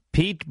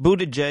Pete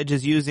Buttigieg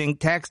is using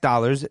tax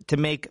dollars to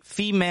make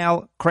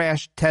female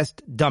crash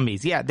test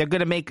dummies. Yeah, they're going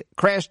to make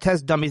crash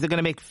test dummies. They're going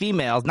to make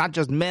females, not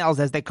just males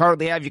as they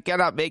currently have. You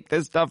cannot make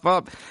this stuff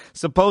up.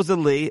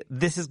 Supposedly,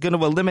 this is going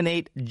to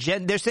eliminate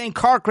they're saying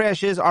car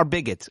crashes are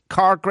bigots.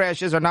 Car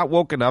crashes are not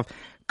woke enough.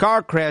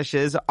 Car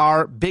crashes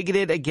are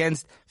bigoted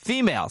against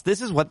females.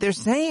 This is what they're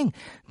saying.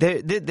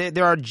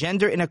 There are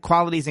gender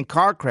inequalities in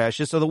car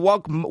crashes. So the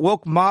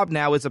woke mob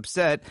now is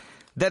upset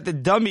that the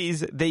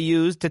dummies they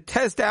use to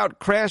test out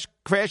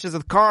crashes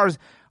of cars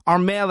are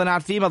male and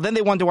not female. Then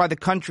they wonder why the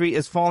country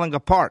is falling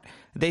apart.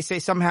 They say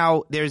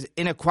somehow there's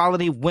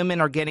inequality. Women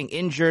are getting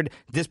injured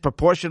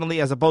disproportionately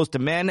as opposed to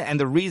men. And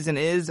the reason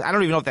is, I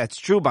don't even know if that's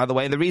true, by the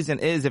way. The reason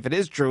is, if it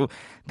is true,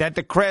 that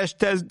the crash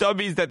test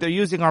dummies that they're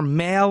using are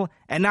male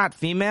and not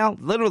female.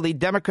 Literally,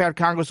 Democrat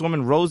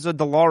Congresswoman Rosa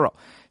DeLauro,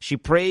 she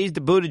praised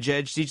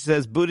Buttigieg. She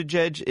says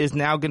Buttigieg is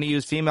now going to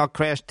use female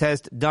crash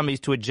test dummies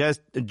to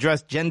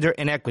address gender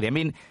inequity. I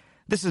mean,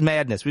 this is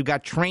madness. We've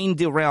got train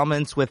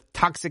derailments with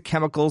toxic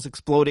chemicals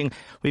exploding.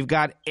 We've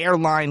got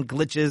airline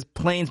glitches,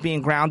 planes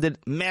being grounded,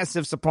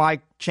 massive supply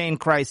chain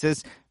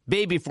crisis,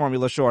 baby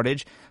formula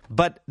shortage.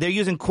 But they're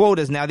using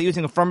quotas now. They're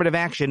using affirmative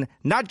action,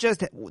 not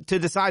just to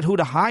decide who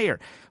to hire,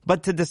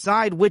 but to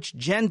decide which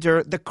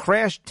gender the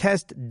crash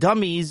test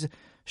dummies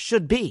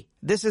should be.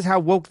 This is how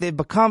woke they've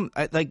become.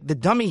 Like the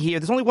dummy here,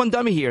 there's only one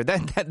dummy here.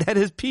 That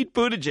is Pete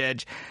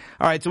Buttigieg.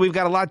 All right, so we've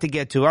got a lot to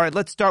get to. All right,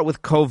 let's start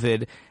with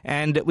COVID.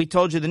 And we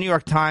told you the New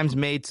York Times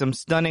made some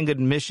stunning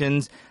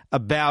admissions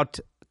about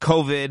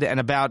COVID and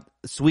about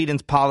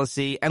Sweden's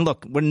policy. And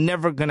look, we're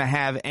never going to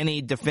have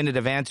any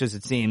definitive answers,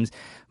 it seems.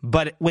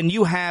 But when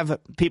you have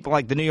people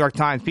like the New York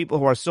Times, people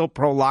who are so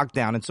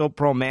pro-lockdown and so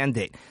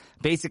pro-mandate,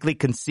 basically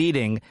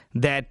conceding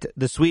that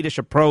the Swedish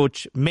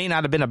approach may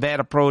not have been a bad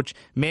approach,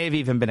 may have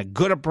even been a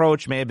good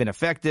approach, may have been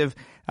effective.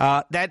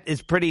 That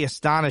is pretty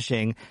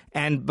astonishing.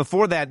 And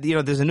before that,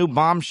 there's a new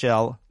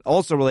bombshell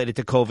also related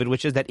to COVID,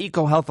 which is that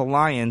Ecohealth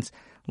Alliance,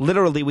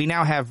 literally, we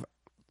now have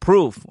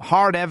proof,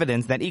 hard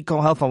evidence that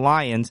Ecohealth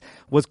Alliance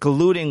was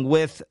colluding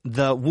with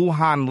the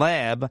Wuhan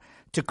lab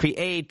to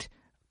create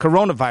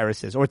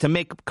coronaviruses or to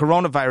make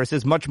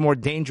coronaviruses much more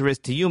dangerous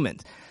to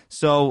humans.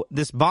 So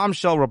this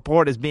bombshell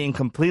report is being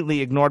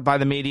completely ignored by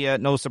the media.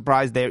 No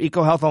surprise there.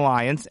 Ecohealth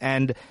Alliance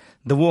and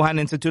the Wuhan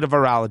Institute of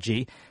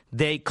Virology,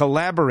 they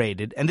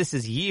collaborated, and this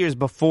is years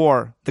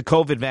before the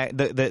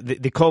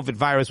COVID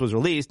virus was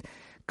released,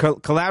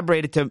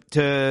 collaborated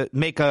to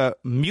make a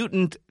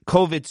mutant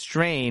COVID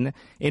strain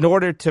in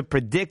order to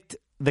predict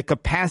the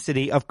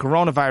capacity of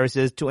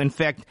coronaviruses to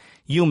infect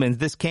humans.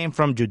 This came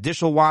from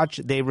Judicial Watch.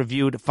 They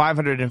reviewed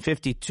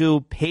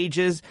 552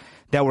 pages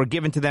that were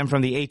given to them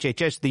from the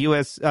HHS,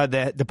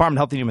 the Department of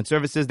Health and Human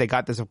Services. They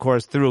got this, of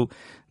course, through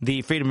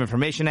the Freedom of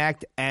Information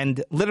Act,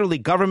 and literally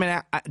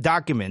government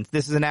documents.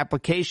 This is an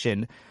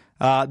application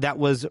that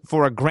was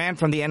for a grant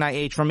from the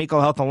NIH, from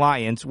Ecohealth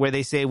Alliance, where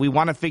they say we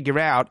want to figure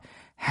out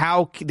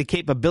how the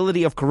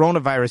capability of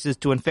coronaviruses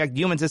to infect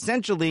humans.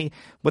 Essentially,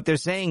 what they're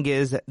saying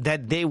is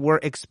that they were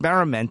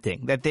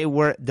experimenting, that they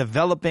were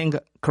developing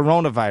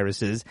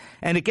coronaviruses.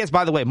 And it gets,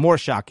 by the way, more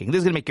shocking. This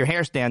is going to make your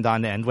hair stand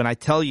on end when I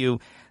tell you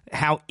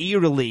how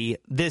eerily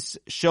this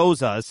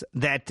shows us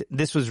that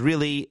this was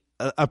really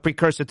a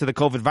precursor to the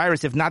COVID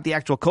virus, if not the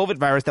actual COVID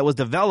virus that was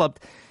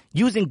developed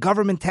using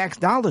government tax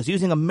dollars,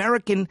 using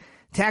American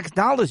tax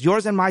dollars,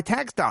 yours and my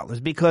tax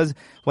dollars, because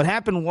what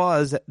happened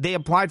was they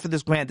applied for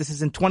this grant. This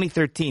is in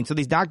 2013. So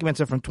these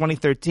documents are from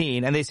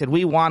 2013, and they said,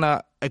 we want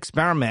to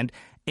experiment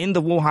in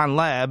the Wuhan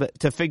lab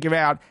to figure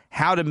out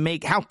how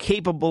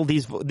capable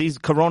these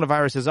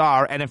coronaviruses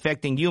are at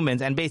infecting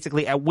humans, and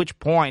basically at which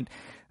point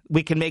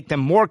we can make them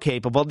more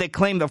capable. They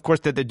claim, of course,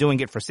 that they're doing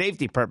it for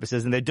safety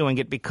purposes, and they're doing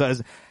it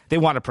because they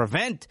want to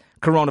prevent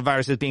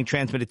coronaviruses being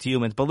transmitted to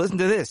humans. But listen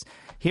to this.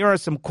 Here are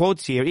some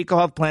quotes here.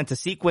 EcoHealth plans to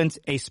sequence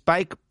a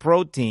spike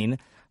protein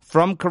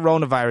from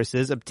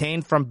coronaviruses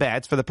obtained from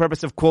bats for the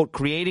purpose of, quote,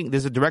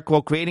 there's a direct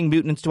quote, creating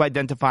mutants to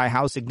identify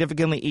how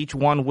significantly each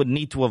one would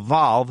need to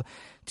evolve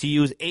to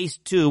use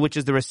ACE2, which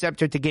is the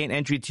receptor to gain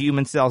entry to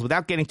human cells.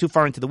 Without getting too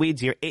far into the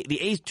weeds here, the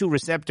ACE2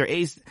 receptor,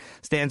 ACE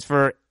stands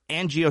for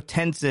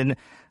angiotensin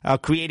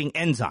creating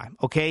enzyme,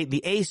 okay?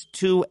 The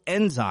ACE2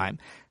 enzyme,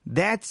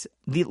 that's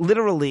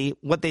literally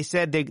what they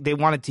said they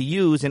wanted to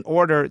use in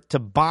order to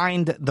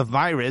bind the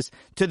virus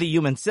to the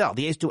human cell.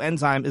 The ACE2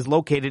 enzyme is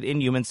located in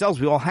human cells.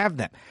 We all have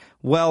them.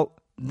 Well,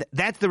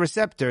 that's the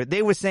receptor.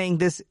 They were saying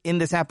this in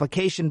this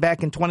application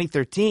back in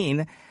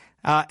 2013.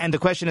 And the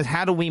question is,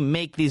 how do we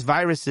make these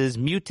viruses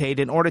mutate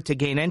in order to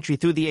gain entry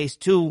through the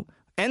ACE2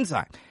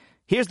 enzyme?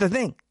 Here's the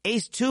thing.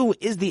 ACE2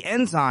 is the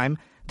enzyme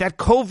that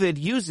COVID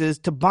uses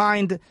to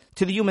bind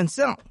to the human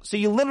cell. So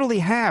you literally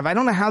have, I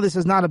don't know how this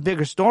is not a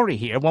bigger story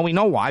here. Well, we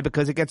know why,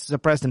 because it gets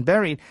suppressed and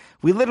buried.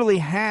 We literally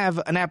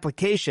have an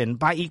application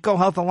by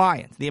Ecohealth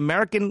Alliance, the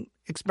American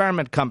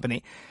experiment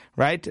company,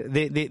 right?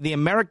 The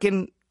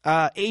American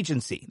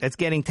agency that's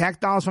getting tax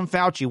dollars from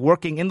Fauci,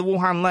 working in the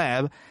Wuhan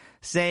lab,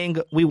 saying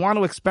we want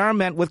to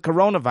experiment with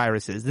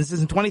coronaviruses. This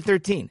is in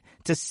 2013,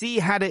 to see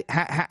what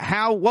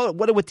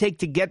it would take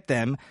to get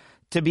them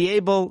to be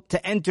able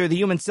to enter the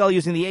human cell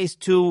using the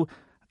ACE2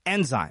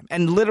 enzyme.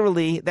 And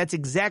literally, that's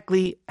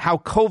exactly how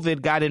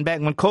COVID got in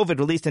back. When COVID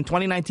released in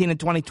 2019 and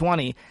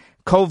 2020,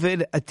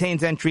 COVID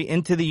attains entry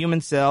into the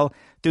human cell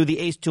through the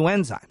ACE2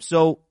 enzyme.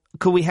 So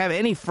do we need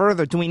any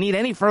further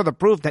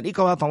proof that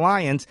Ecohealth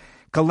Alliance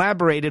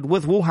collaborated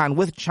with Wuhan,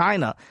 with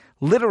China,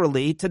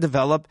 literally to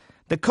develop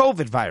the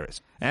COVID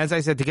virus? As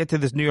I said, to get to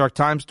this New York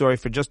Times story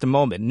for just a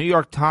moment, New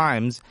York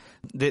Times,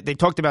 they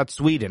talked about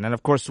Sweden. And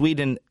of course,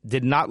 Sweden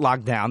did not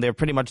lock down. They're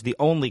pretty much the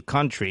only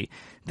country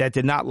that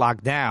did not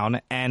lock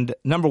down. And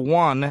number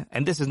one,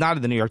 and this is not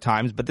in the New York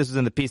Times, but this is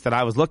in the piece that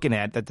I was looking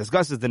at that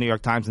discusses the New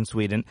York Times in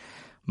Sweden,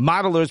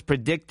 modelers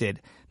predicted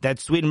that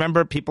Sweden,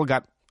 remember, people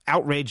got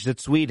outraged at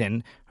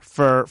Sweden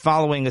for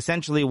following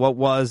essentially what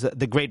was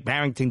the Great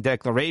Barrington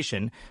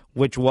Declaration,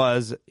 which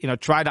was,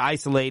 try to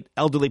isolate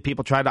elderly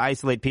people, try to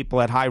isolate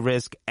people at high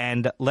risk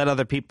and let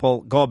other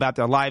people go about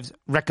their lives,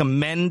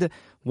 recommend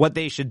what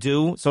they should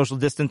do, social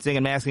distancing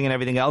and masking and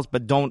everything else,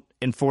 but don't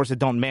enforce it,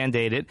 don't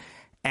mandate it.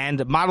 And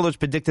modelers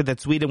predicted that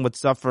Sweden would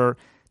suffer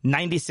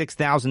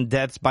 96,000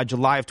 deaths by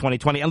July of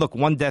 2020. And look,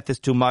 one death is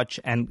too much.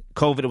 And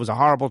COVID, it was a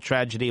horrible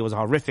tragedy. It was a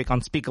horrific,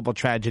 unspeakable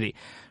tragedy.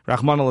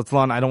 Rahman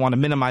al-Islam, I don't want to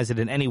minimize it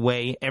in any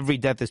way. Every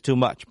death is too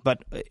much.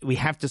 But we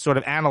have to sort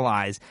of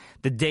analyze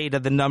the data,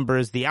 the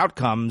numbers, the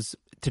outcomes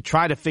to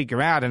try to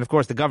figure out, and of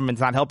course the government's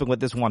not helping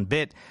with this one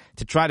bit,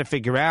 to try to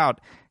figure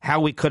out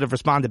how we could have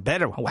responded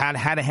better, how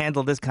to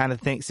handle this kind of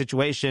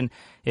situation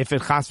if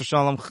it, chas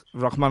v'shalom,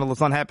 Rahman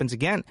al-Islam, happens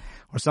again,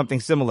 or something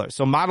similar.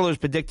 So modelers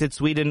predicted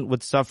Sweden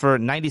would suffer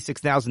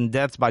 96,000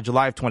 deaths by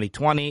July of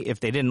 2020 if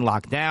they didn't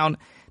lock down.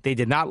 They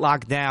did not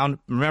lock down.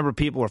 Remember,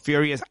 people were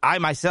furious.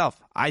 I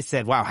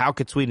said, wow, how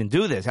could Sweden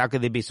do this? How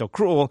could they be so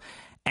cruel?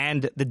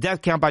 And the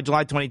death count by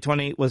July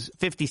 2020 was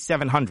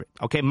 5,700.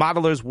 Okay,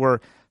 modelers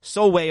were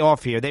so way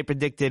off here. They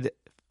predicted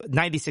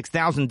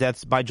 96,000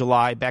 deaths by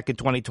July back in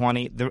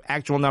 2020. The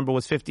actual number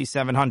was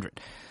 5,700.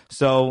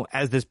 So,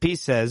 as this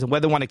piece says,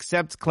 whether one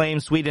accepts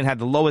claims Sweden had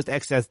the lowest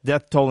excess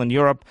death toll in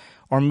Europe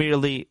or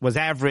merely was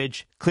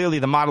average, clearly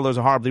the modelers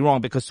are horribly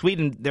wrong, because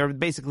Sweden,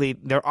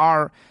 there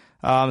are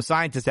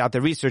scientists out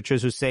there,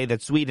 researchers, who say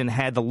that Sweden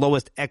had the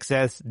lowest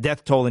excess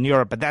death toll in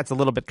Europe, but that's a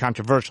little bit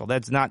controversial.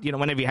 That's not,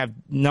 whenever you have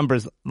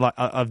numbers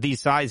of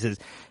these sizes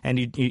and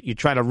you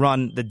try to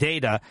run the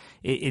data,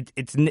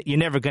 you're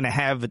never going to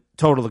have a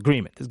total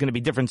agreement. There's going to be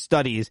different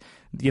studies,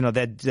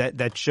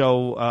 that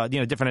show,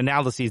 different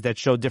analyses that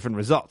show different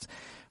results.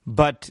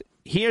 But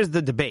here's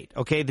the debate,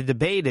 okay? The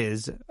debate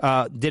is,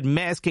 did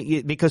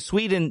masking, because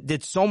Sweden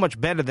did so much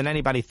better than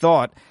anybody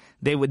thought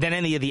than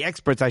any of the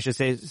experts, I should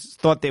say,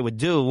 thought they would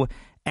do.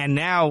 And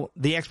now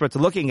the experts are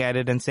looking at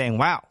it and saying,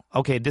 wow,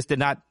 okay, this did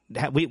not,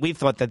 we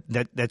thought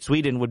that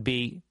Sweden would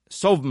be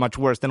so much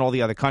worse than all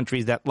the other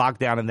countries that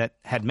locked down and that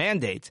had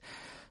mandates.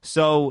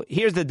 So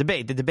here's the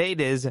debate. The debate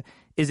is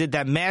it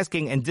that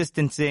masking and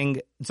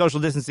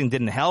social distancing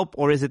didn't help,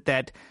 or is it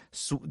that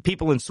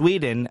people in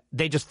Sweden,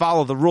 they just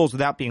follow the rules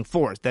without being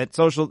forced?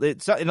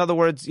 In other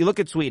words, you look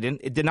at Sweden,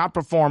 it did not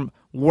perform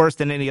worse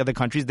than any other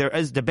countries. There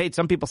is debate.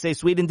 Some people say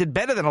Sweden did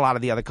better than a lot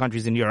of the other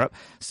countries in Europe,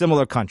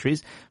 similar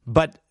countries,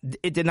 but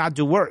it did not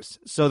do worse.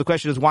 So the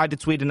question is, why did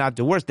Sweden not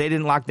do worse? They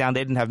didn't lock down.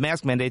 They didn't have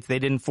mask mandates. They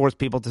didn't force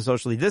people to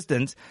socially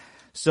distance.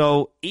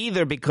 So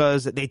either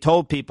because they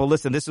told people,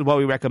 listen, this is what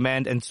we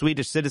recommend, and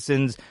Swedish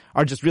citizens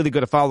are just really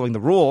good at following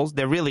the rules,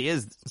 there really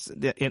is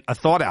a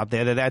thought out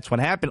there that that's what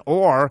happened,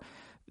 or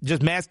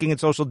just masking and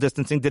social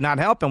distancing did not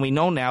help. And we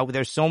know now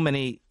there's so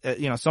many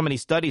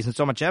studies and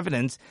so much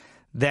evidence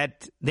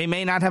that they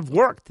may not have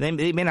worked.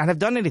 They may not have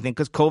done anything,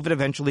 because COVID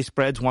eventually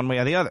spreads one way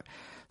or the other.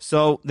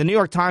 So the New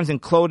York Times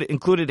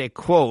included a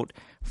quote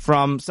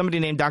from somebody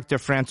named Dr.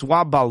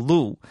 Francois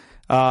Balou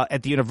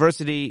at the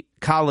University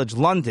College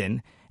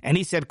London. And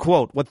he said,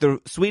 quote, what the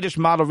Swedish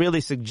model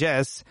really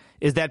suggests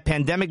is that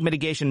pandemic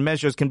mitigation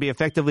measures can be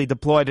effectively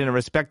deployed in a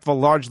respectful,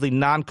 largely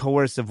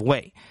non-coercive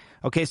way.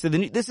 Okay, so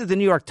this is the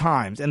New York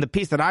Times, and the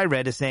piece that I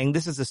read is saying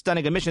this is a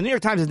stunning admission. The New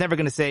York Times is never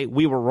going to say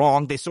we were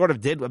wrong. They sort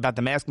of did about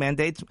the mask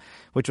mandates,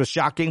 which was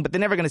shocking, but they're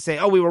never going to say,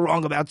 oh, we were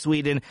wrong about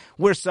Sweden.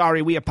 We're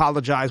sorry. We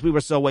apologize. We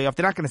were so way off.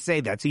 They're not going to say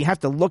that. So you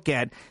have to look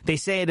at, they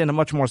say it in a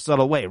much more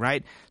subtle way,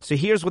 right? So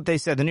here's what they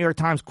said. The New York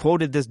Times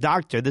quoted this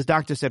doctor. This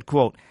doctor said,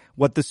 quote,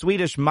 what the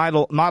Swedish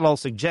model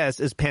suggests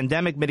is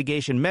pandemic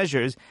mitigation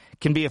measures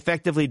can be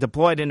effectively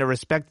deployed in a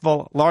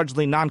respectful,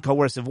 largely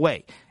non-coercive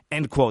way,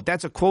 end quote.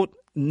 That's a quote.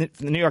 The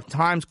New York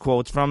Times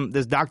quotes from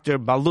this Dr.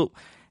 Balou.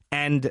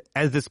 And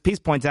as this piece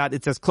points out,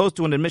 it's as close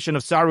to an admission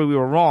of sorry we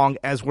were wrong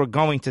as we're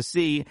going to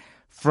see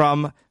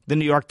from the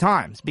New York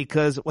Times.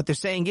 Because what they're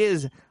saying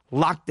is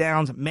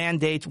lockdowns,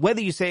 mandates,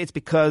 whether you say it's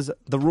because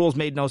the rules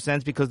made no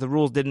sense, because the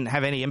rules didn't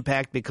have any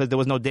impact, because there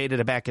was no data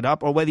to back it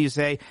up, or whether you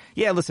say,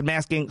 yeah, listen,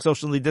 masking,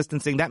 socially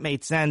distancing, that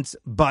made sense,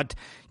 but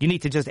you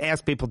need to just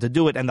ask people to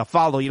do it and they'll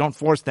follow. You don't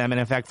force them. And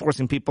in fact,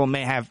 forcing people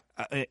may have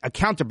a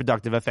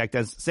counterproductive effect,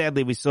 as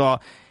sadly we saw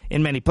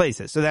in many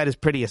places. So that is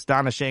pretty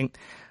astonishing.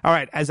 All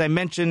right, as I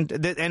mentioned,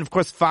 and of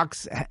course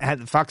Fox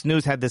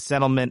News had this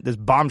settlement, this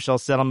bombshell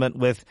settlement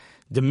with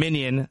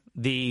Dominion,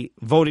 the the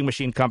voting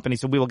machine company.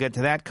 So we will get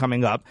to that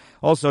coming up.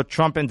 Also,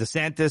 Trump and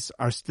DeSantis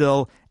are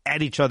still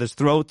at each other's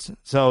throats.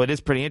 So it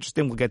is pretty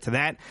interesting. We'll get to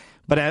that.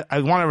 But I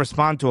want to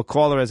respond to a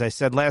caller, as I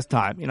said last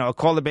time. You know, a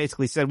caller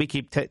basically said, we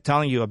keep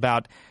telling you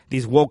about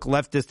these woke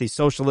leftists, these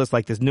socialists,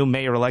 like this new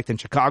mayor-elect in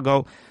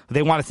Chicago.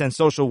 They want to send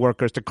social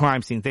workers to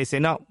crime scenes. They say,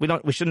 no,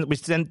 we shouldn't. We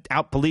send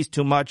out police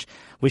too much.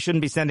 We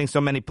shouldn't be sending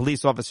so many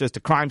police officers to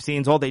crime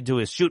scenes. All they do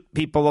is shoot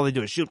people. All they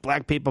do is shoot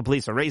black people.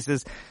 Police are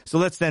racist. So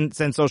let's send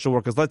social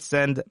workers. Let's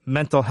send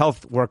mental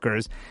health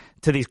workers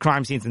to these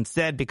crime scenes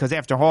instead, because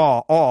after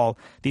all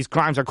these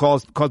crimes are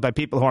caused by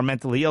people who are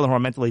mentally ill and who are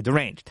mentally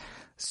deranged.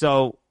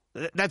 So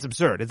that's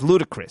absurd. It's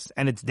ludicrous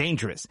and it's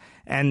dangerous.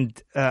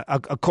 And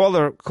a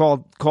caller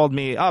called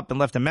me up and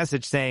left a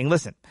message saying,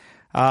 listen,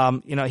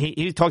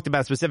 he talked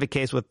about a specific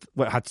case with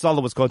what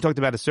Hatzalah was called. Talked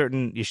about a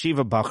certain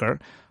yeshiva bacher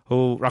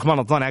who, Rahman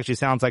al-Zlan, actually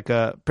sounds like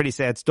a pretty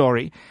sad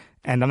story.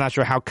 And I'm not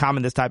sure how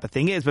common this type of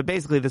thing is, but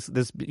basically this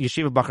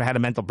yeshiva bacher had a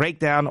mental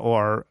breakdown,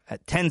 or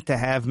tends to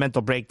have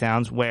mental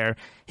breakdowns where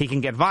he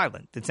can get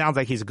violent. It sounds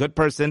like he's a good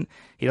person.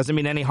 He doesn't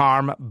mean any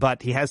harm,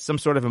 but he has some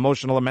sort of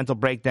emotional or mental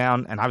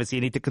breakdown. And obviously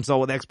you need to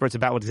consult with experts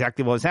about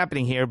exactly what is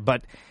happening here.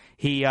 But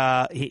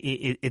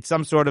it's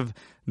some sort of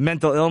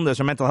mental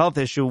illness or mental health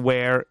issue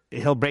where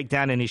he'll break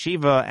down in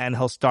yeshiva and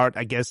he'll start,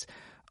 I guess,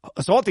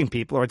 assaulting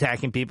people or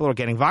attacking people or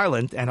getting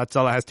violent, and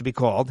Hatzalah has to be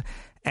called.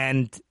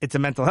 And it's a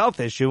mental health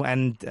issue,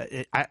 and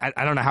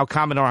I don't know how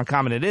common or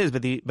uncommon it is,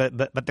 but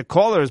the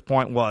caller's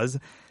point was,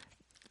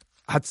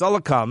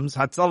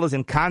 Hatzalah is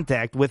in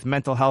contact with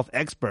mental health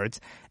experts,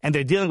 and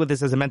they're dealing with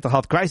this as a mental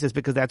health crisis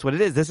because that's what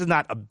it is. This is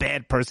not a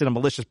bad person, a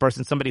malicious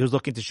person, somebody who's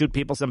looking to shoot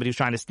people, somebody who's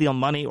trying to steal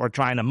money or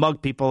trying to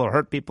mug people or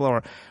hurt people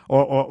or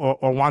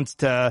wants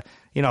to,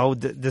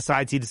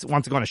 decides he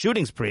wants to go on a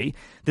shooting spree.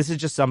 This is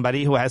just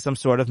somebody who has some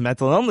sort of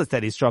mental illness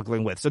that he's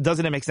struggling with. So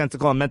doesn't it make sense to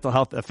call a mental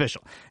health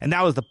official? And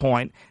that was the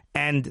point.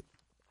 And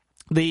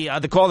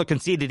the caller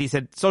conceded. He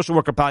said social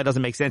worker probably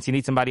doesn't make sense. You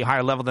need somebody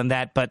higher level than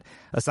that, but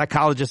a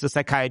psychologist, a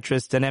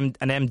psychiatrist, an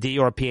MD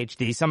or a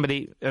PhD,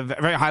 somebody, a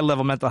very high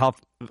level mental health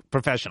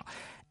professional.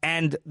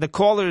 And the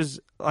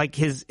caller's,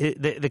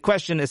 the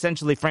question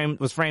essentially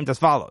was framed as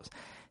follows.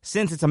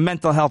 Since it's a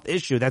mental health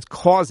issue that's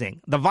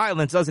causing the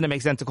violence, doesn't it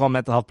make sense to call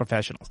mental health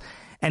professionals?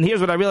 And here's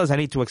what I realize I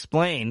need to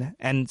explain,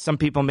 and some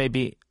people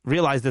maybe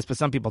realize this, but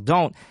some people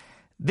don't.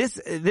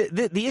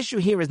 The issue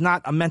here is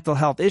not a mental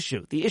health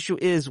issue. The issue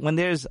is when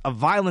there's a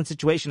violent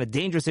situation, a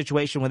dangerous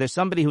situation, when there's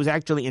somebody who's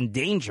actually in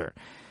danger,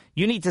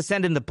 you need to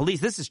send in the police.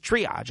 This is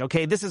triage,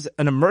 okay? This is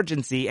an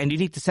emergency, and you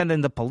need to send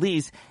in the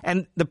police.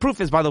 And the proof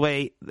is, by the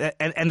way,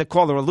 and the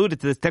caller alluded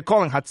to this, they're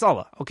calling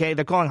Hatzalah, okay?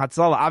 They're calling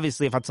Hatzalah.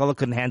 Obviously, if Hatzalah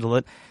couldn't handle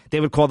it, they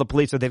would call the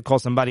police or they'd call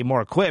somebody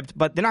more equipped.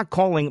 But they're not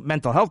calling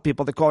mental health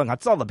people. They're calling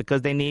Hatzalah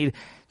because they need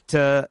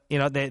to,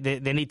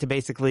 they need to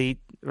basically,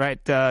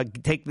 right,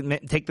 take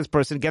this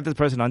person, get this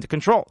person under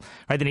control,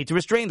 right? They need to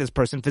restrain this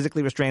person,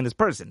 physically restrain this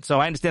person. So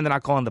I understand they're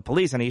not calling the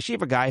police on a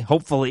yeshiva guy.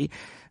 Hopefully,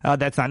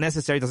 that's not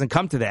necessary. It doesn't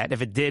come to that.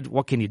 If it did,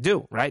 what can you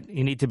do, right?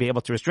 You need to be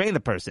able to restrain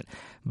the person.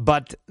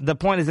 But the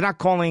point is they're not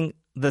calling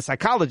the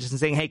psychologist and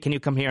saying, hey, can you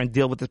come here and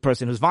deal with this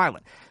person who's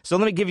violent? So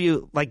let me give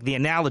you the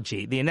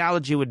analogy. The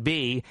analogy would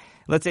be,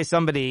 let's say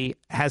somebody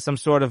has some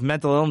sort of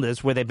mental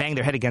illness where they bang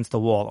their head against the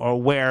wall,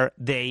 or where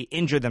they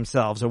injure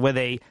themselves, or where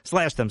they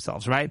slash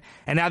themselves, right?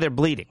 And now they're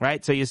bleeding,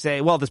 right? So you say,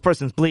 well, this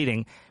person's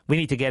bleeding. We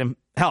need to get him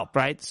help,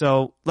 right?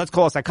 So let's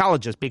call a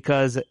psychologist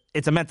because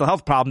it's a mental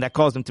health problem that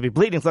caused him to be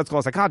bleeding. So let's call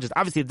a psychologist.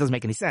 Obviously, it doesn't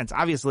make any sense.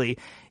 Obviously,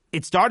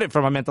 it started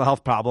from a mental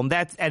health problem.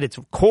 That's at its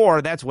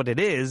core. That's what it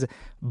is.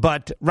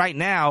 But right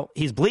now,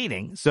 he's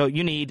bleeding. So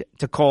you need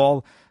to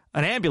call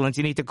an ambulance.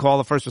 You need to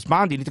call a first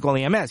responder. You need to call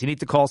EMS. You need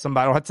to call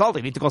somebody, or Hatzalah.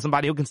 You need to call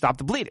somebody who can stop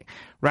the bleeding,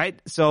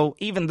 right? So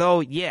even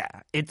though,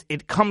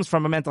 it comes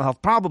from a mental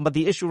health problem, but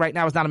the issue right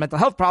now is not a mental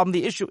health problem.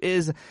 The issue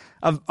is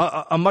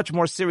a much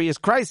more serious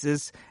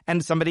crisis,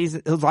 and somebody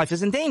whose life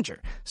is in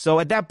danger. So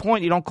at that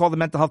point, you don't call the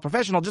mental health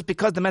professional just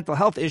because the mental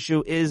health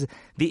issue is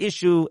the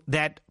issue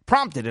that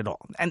prompted it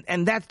all.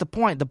 And that's the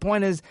point. The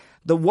point is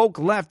the woke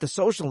left, the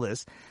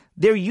socialists,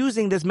 they're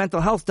using this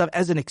mental health stuff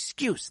as an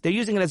excuse. They're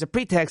using it as a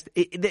pretext.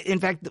 In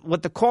fact,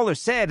 what the caller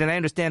said, and I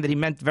understand that he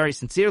meant very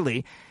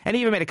sincerely, and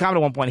he even made a comment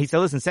at one point. He said,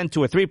 listen, send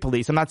 2 or 3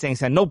 police. I'm not saying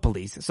send no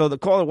police. So the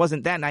caller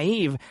wasn't that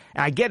naive.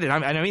 And I get it.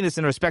 I mean this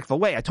in a respectful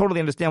way. I totally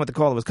understand what the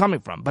caller was coming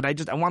from. But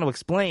I want to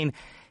explain,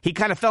 he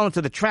kind of fell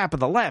into the trap of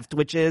the left,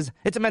 which is,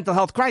 it's a mental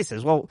health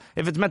crisis. Well,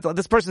 if it's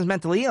this person's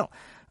mentally ill.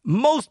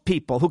 Most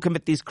people who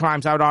commit these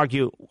crimes, I would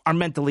argue, are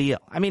mentally ill.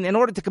 I mean, in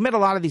order to commit a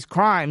lot of these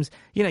crimes,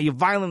 you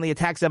violently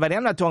attack somebody.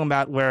 I'm not talking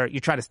about where you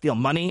try to steal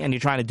money and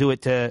you're trying to do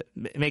it to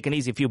make an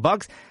easy few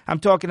bucks. I'm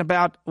talking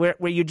about where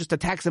you just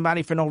attack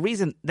somebody for no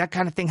reason. That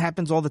kind of thing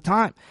happens all the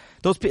time.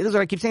 This is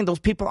what I keep saying. Those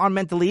people are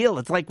mentally ill.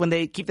 It's like when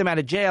they keep them out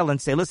of jail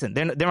and say, listen,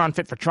 they're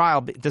unfit for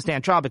trial, to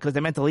stand trial because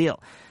they're mentally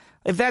ill.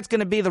 If that's going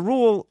to be the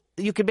rule,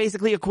 you could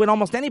basically acquit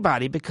almost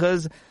anybody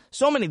because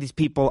so many of these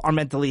people are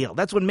mentally ill.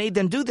 That's what made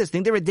them do this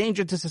thing. They're a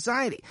danger to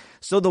society.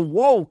 So the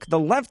woke, the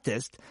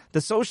leftist,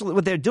 the social,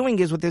 what they're doing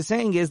is, what they're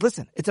saying is,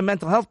 listen, it's a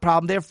mental health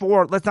problem,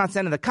 therefore let's not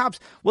send in the cops.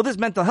 Well, this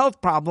mental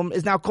health problem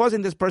is now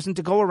causing this person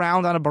to go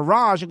around on a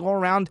barrage and go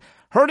around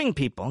hurting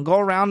people and go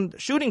around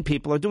shooting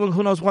people or doing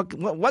who knows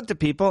what to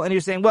people. And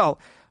you're saying, well,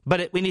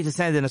 but we need to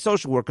send in a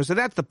social worker. So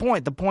that's the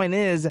point. The point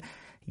is,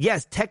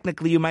 yes,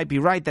 technically you might be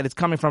right that it's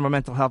coming from a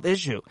mental health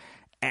issue.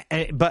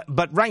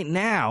 But right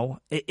now,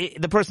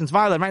 the person's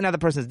violent. Right now, the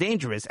person's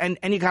dangerous, and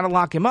you got to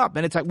lock him up.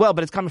 And it's like, well,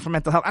 but it's coming from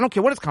mental health. I don't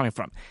care what it's coming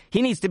from.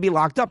 He needs to be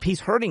locked up. He's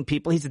hurting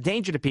people. He's a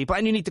danger to people,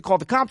 and you need to call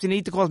the cops. You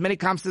need to call as many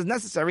cops as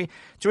necessary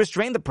to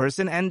restrain the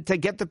person and to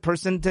get the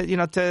person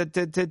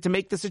to to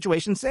make the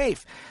situation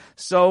safe.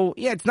 So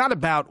yeah, it's not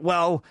about,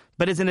 well,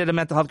 but isn't it a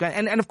mental health guy?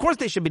 And of course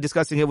they should be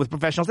discussing it with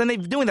professionals. And they've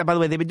been doing that, by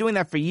the way. They've been doing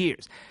that for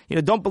years.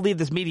 Don't believe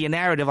this media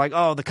narrative like,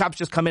 oh, the cops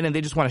just come in and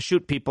they just want to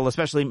shoot people,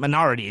 especially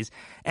minorities,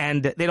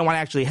 and they don't want to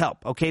actually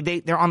help. Okay,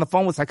 they're on the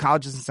phone with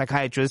psychologists and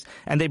psychiatrists,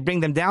 and they bring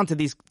them down to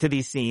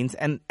these scenes,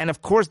 and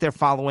of course they're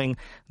following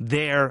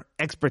their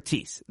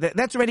expertise.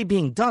 That's already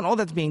being done. All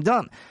that's being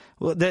done.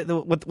 What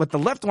the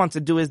left wants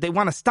to do is they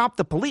want to stop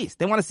the police.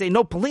 They want to say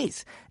no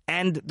police.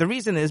 And the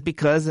reason is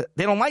because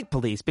they don't like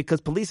police,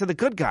 because police are the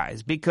good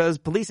guys, because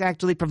police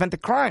actually prevent the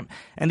crime.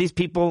 And these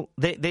people,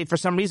 they for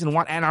some reason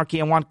want anarchy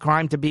and want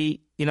crime to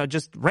be,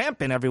 just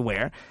rampant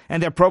everywhere.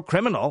 And they're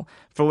pro-criminal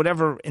for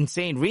whatever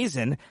insane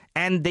reason.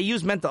 And they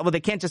use well,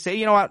 they can't just say,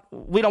 you know what,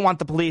 we don't want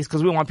the police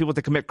because we want people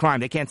to commit crime.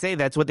 They can't say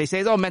that. So what they say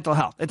is, oh, mental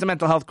health. It's a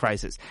mental health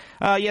crisis.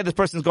 Yeah, this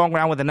person's going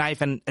around with a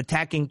knife and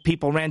attacking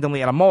people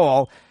randomly at a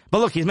mall. But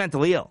look, he's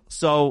mentally ill.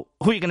 So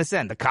who are you going to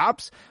send? The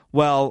cops?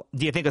 Well,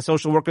 do you think a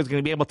social worker is going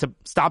to be able to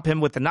stop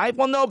him with the knife?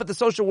 Well, no, but the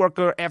social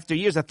worker, after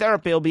years of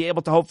therapy, will be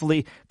able to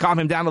hopefully calm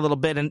him down a little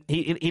bit, and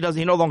he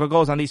no longer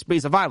goes on these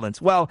sprees of violence.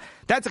 Well,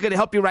 that's going to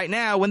help you right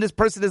now when this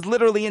person is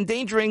literally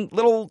endangering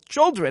little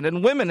children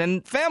and women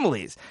and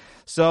families.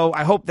 So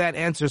I hope that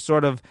answer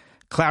sort of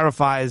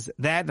clarifies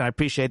that, and I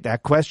appreciate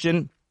that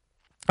question.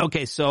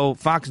 Okay, so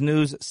Fox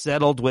News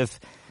settled with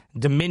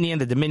Dominion,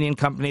 the Dominion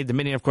company.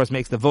 Dominion, of course,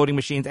 makes the voting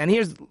machines. And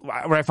here's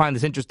where I find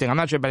this interesting. I'm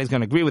not sure everybody's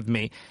going to agree with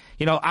me.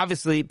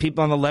 Obviously,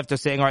 people on the left are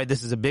saying, all right,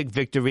 this is a big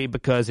victory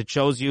because it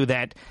shows you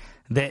that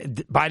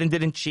Biden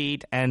didn't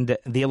cheat and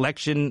the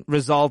election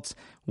results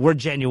were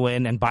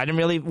genuine and Biden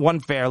really won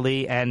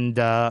fairly. And,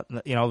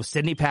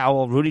 Sidney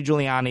Powell, Rudy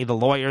Giuliani, the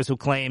lawyers who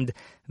claimed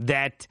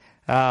that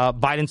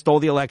Biden stole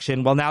the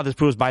election. Well, now this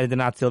proves Biden did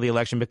not steal the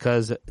election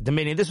because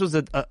Dominion, this was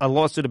a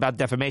lawsuit about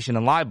defamation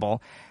and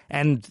libel.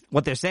 And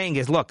what they're saying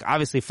is, look,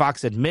 obviously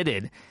Fox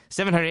admitted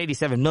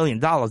 $787 million.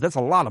 That's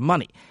a lot of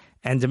money.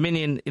 And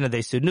Dominion,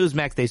 they sued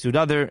Newsmax, they sued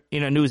other,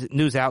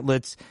 news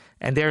outlets,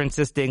 and they're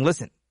insisting,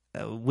 listen,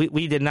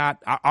 we did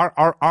not,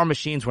 our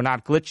machines were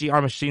not glitchy,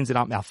 our machines did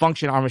not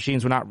malfunction, our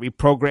machines were not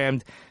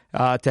reprogrammed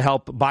to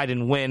help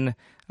Biden win,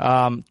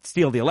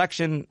 steal the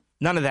election.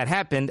 None of that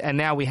happened, and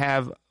now we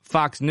have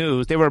Fox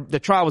News. The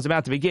trial was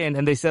about to begin,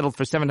 and they settled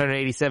for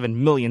 $787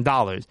 million.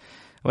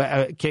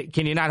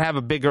 Can you not have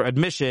a bigger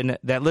admission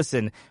that,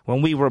 listen,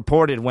 when we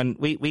reported, when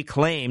we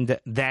claimed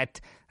that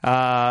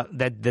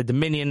the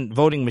Dominion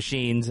voting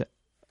machines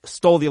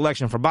stole the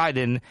election for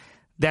Biden,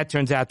 that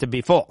turns out to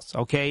be false,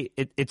 okay?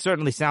 It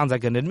certainly sounds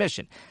like an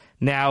admission.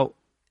 Now,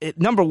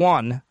 number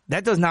one,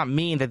 that does not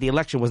mean that the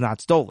election was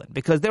not stolen,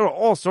 because there were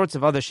all sorts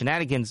of other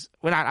shenanigans.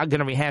 We're not going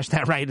to rehash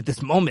that right at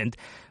this moment,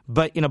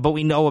 but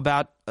we know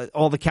about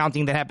all the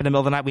counting that happened in the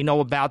middle of the night. We know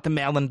about the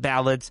mail-in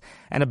ballots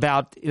and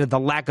about the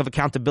lack of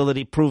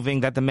accountability,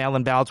 proving that the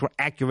mail-in ballots were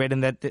accurate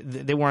and that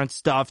they weren't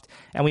stuffed.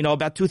 And we know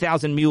about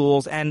 2,000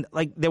 mules, and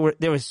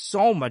there was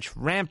so much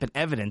rampant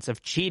evidence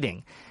of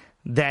cheating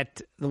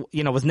that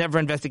was never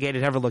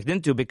investigated, never looked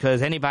into,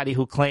 because anybody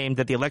who claimed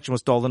that the election was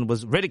stolen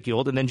was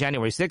ridiculed. And then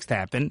January 6th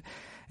happened,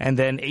 and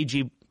then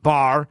AG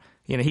Barr,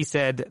 he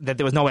said that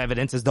there was no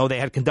evidence, as though they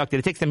had conducted.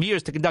 It takes them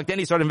years to conduct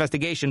any sort of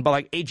investigation,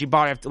 but AG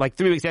Barr, after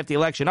 3 weeks after the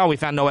election, we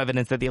found no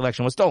evidence that the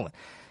election was stolen.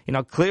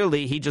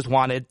 Clearly he just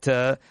wanted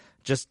to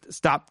just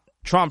stop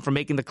Trump from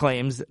making the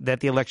claims that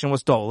the election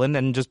was stolen,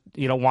 and just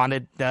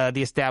wanted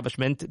the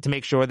establishment to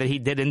make sure that he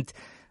didn't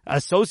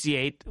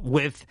associate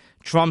with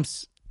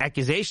Trump's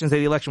accusations that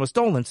the election was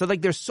stolen. So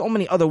there's so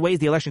many other ways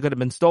the election could have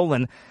been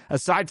stolen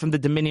aside from the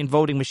Dominion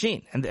voting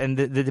machine and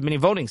the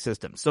Dominion voting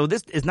system. So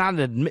this is not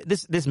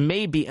this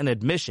may be an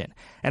admission,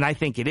 and I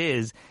think it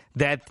is,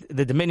 that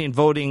the Dominion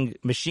voting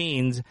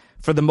machines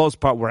for the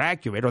most part were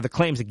accurate, or the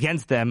claims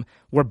against them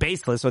were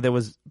baseless, or there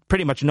was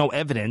pretty much no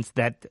evidence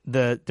that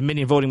the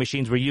Dominion voting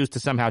machines were used to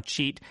somehow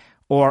cheat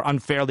or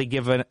unfairly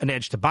give an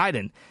edge to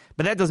Biden.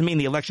 But that doesn't mean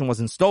the election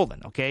wasn't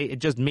stolen, okay? It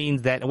just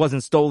means that it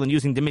wasn't stolen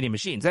using Dominion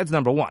machines. That's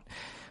number one.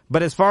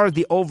 But as far as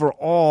the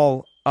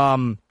overall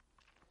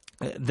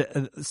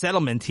the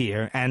settlement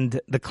here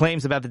and the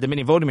claims about the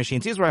Dominion voting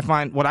machines, here's what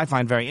I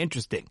find very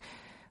interesting.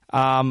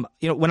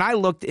 When I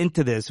looked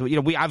into this,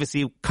 we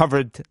obviously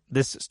covered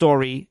this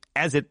story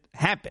as it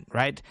happened,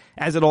 right?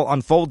 As it all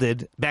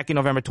unfolded back in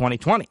November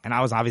 2020. And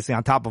I was obviously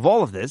on top of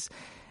all of this.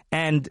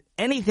 And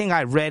anything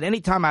I read,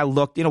 anytime I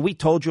looked, we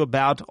told you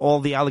about all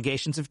the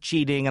allegations of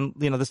cheating and,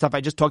 the stuff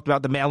I just talked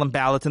about, the mail-in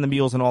ballots and the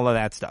mules and all of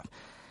that stuff.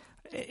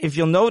 If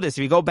you'll notice,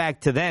 if you go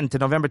back to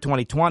November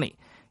 2020,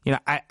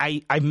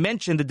 I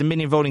mentioned the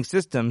Dominion voting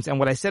systems, and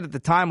what I said at the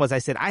time was, I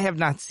said, I have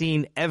not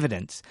seen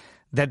evidence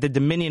that the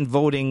Dominion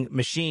voting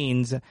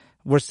machines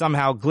were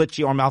somehow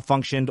glitchy or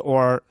malfunctioned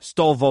or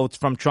stole votes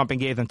from Trump and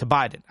gave them to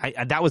Biden.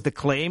 That was the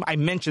claim. I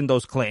mentioned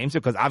those claims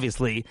because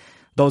obviously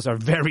those are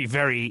very,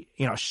 very,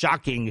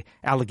 shocking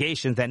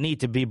allegations that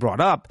need to be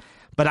brought up.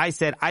 But I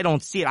said, I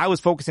don't see it. I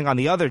was focusing on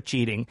the other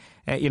cheating,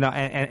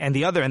 and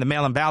the other, and the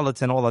mail-in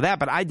ballots and all of that.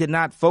 But I did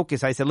not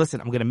focus. I said,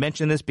 listen, I'm going to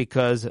mention this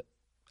because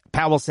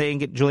Powell's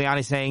saying it,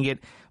 Giuliani's saying it,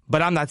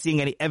 but I'm not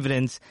seeing any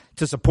evidence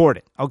to support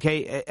it.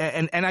 Okay.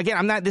 And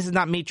again, this is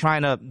not me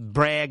trying to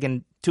brag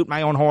and toot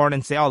my own horn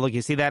and say, oh, look,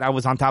 you see that? I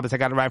was on top of this. I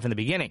got it right from the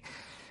beginning.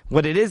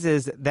 What it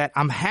is that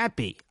I'm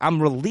happy.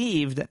 I'm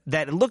relieved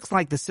that it looks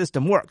like the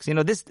system works.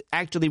 This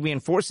actually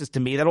reinforces to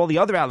me that all the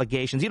other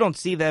allegations, you don't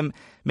see them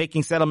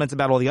making settlements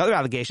about all the other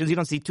allegations. You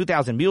don't see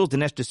 2,000 Mules,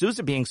 Dinesh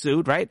D'Souza being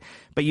sued, right?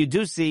 But you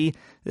do see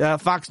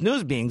Fox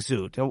News being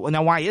sued.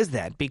 Now, why is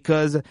that?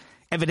 Because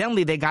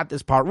evidently they got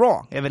this part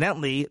wrong.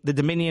 Evidently, the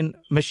Dominion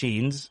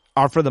machines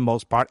are for the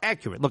most part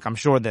accurate. Look, I'm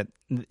sure that,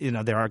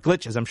 there are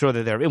glitches. I'm sure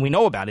that and we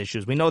know about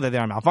issues. We know that there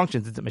are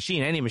malfunctions. It's a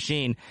machine. Any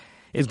machine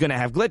is going to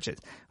have glitches.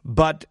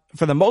 But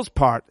for the most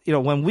part,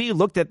 when we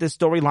looked at this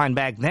storyline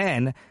back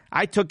then,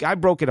 I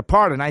broke it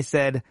apart and I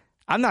said,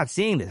 I'm not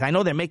seeing this. I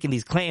know they're making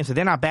these claims, so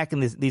they're not backing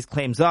these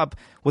claims up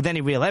with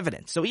any real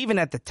evidence. So even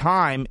at the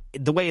time,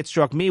 the way it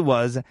struck me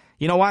was,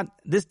 you know what?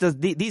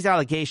 These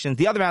allegations,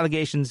 the other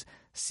allegations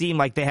seem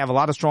like they have a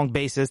lot of strong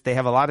basis. They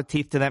have a lot of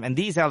teeth to them. And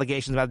these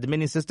allegations about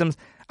Dominion systems,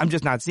 I'm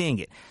just not seeing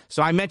it.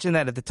 So I mentioned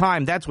that at the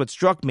time. That's what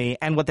struck me.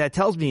 And what that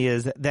tells me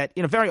is that,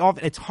 very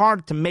often it's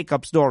hard to make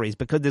up stories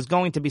because there's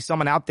going to be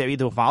someone out there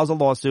either who files a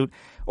lawsuit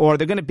or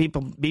they're going to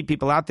be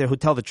people out there who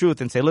tell the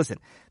truth and say, listen,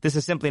 this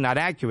is simply not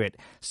accurate.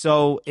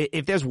 So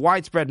if there's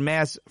widespread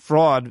mass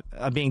fraud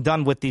being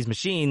done with these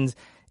machines,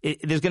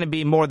 there's going to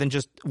be more than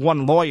just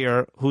one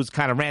lawyer who's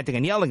kind of ranting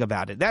and yelling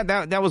about it.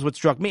 That was what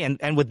struck me,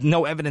 and with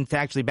no evidence to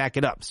actually back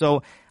it up.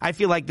 So I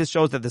feel like this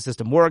shows that the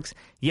system works.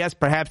 Yes,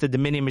 perhaps the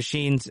Dominion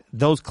machines,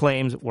 those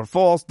claims were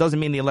false.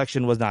 Doesn't mean the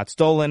election was not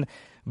stolen.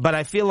 But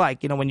I feel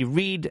like, when you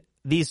read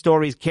these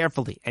stories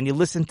carefully and you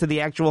listen to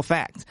the actual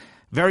facts,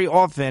 very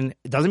often,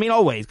 it doesn't mean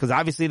always, because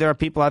obviously there are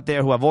people out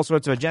there who have all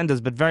sorts of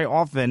agendas, but very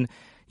often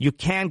you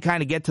can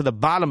kind of get to the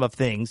bottom of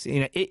things,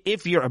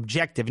 if you're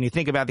objective and you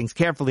think about things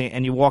carefully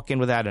and you walk in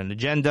without an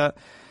agenda.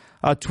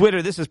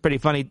 Twitter, this is pretty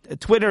funny.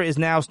 Twitter is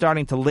now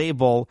starting to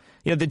label,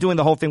 they're doing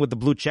the whole thing with the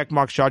blue check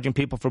marks, charging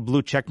people for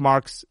blue check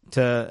marks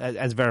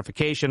as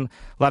verification.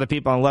 A lot of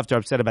people on the left are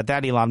upset about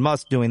that. Elon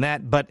Musk doing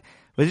that. But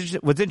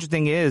what's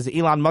interesting is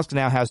Elon Musk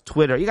now has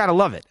Twitter. You got to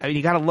love it. I mean,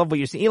 you got to love what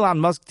you're seeing. Elon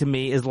Musk to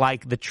me is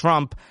like the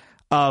Trump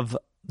of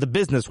the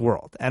business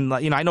world. And,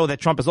 I know that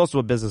Trump is also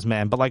a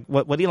businessman, but like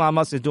what Elon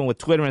Musk is doing with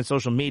Twitter and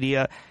social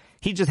media,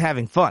 he's just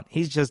having fun.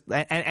 He's just,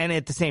 and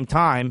at the same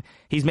time,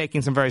 he's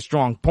making some very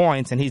strong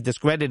points and he's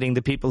discrediting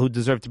the people who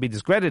deserve to be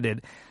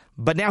discredited.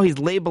 But now he's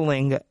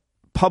labeling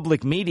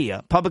public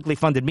media, publicly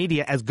funded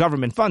media as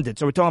government funded.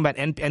 So we're talking about,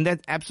 and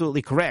that's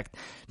absolutely correct,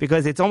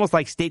 because it's almost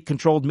like state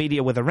controlled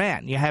media with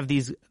Iran. You have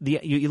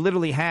you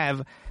literally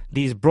have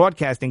these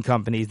broadcasting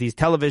companies, these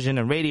television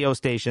and radio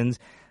stations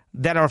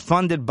that are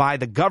funded by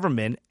the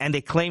government, and they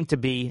claim to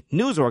be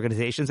news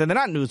organizations, and they're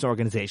not news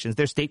organizations.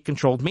 They're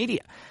state-controlled media.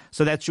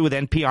 So that's true with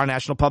NPR,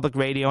 National Public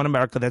Radio in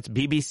America. That's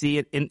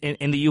BBC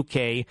in the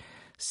UK,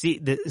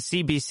 the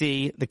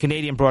CBC, the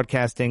Canadian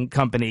Broadcasting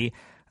Company.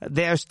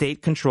 They're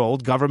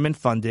state-controlled,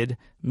 government-funded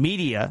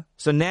media.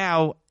 So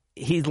now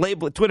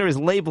Twitter is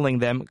labeling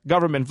them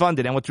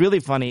government-funded. And what's really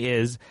funny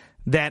is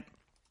that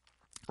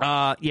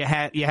you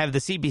have the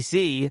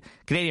CBC,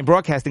 Canadian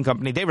Broadcasting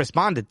Company. They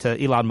responded to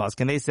Elon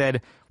Musk and they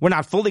said, we're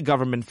not fully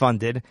government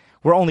funded.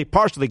 We're only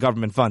partially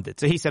government funded.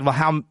 So he said,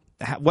 well,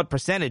 what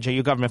percentage are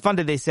you government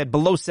funded? They said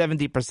below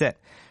 70%.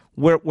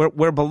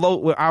 We're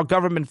below, our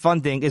government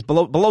funding is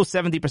below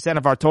 70%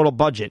 of our total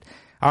budget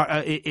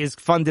is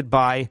funded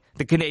by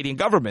the Canadian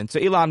government. So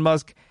Elon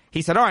Musk,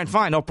 he said, all right,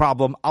 fine, no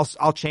problem.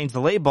 I'll change the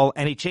label.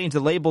 And he changed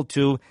the label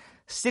to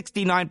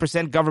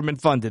 69%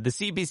 government funded. The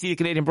CBC, the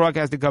Canadian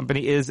Broadcasting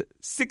Company, is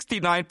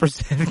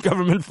 69%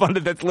 government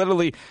funded. That's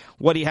literally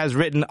what he has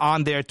written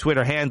on their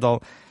Twitter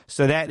handle.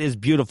 So that is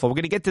beautiful. We're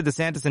going to get to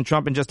DeSantis and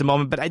Trump in just a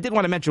moment, but I did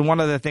want to mention one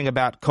other thing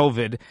about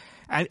COVID.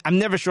 I'm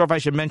never sure if I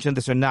should mention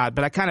this or not,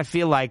 but I kind of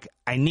feel like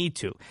I need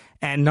to.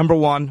 And number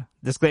one,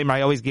 disclaimer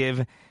I always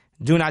give,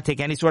 do not take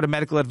any sort of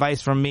medical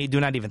advice from me. Do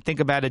not even think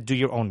about it. Do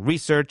your own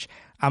research.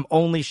 I'm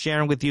only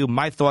sharing with you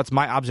my thoughts,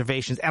 my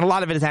observations, and a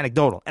lot of it is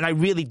anecdotal. And I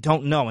really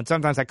don't know. And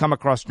sometimes I come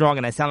across strong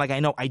and I sound like I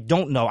know. I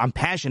don't know. I'm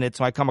passionate,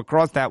 so I come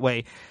across that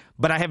way.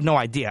 But I have no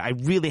idea. I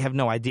really have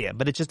no idea.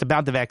 But it's just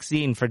about the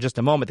vaccine for just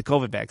a moment, the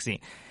COVID vaccine.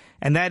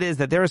 And that is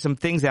that there are some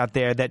things out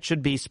there that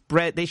should be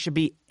spread. They should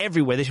be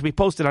everywhere. They should be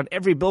posted on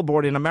every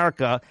billboard in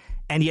America,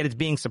 and yet it's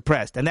being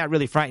suppressed. And that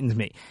really frightens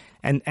me.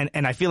 And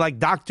I feel like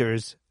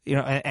doctors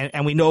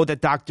and we know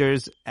that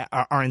doctors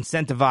are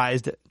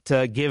incentivized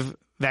to give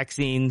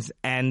vaccines.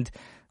 And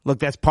look,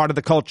 that's part of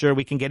the culture.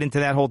 We can get into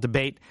that whole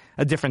debate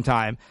a different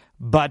time.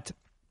 But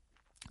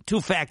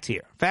two facts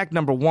here. Fact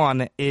number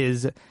one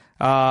is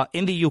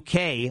in the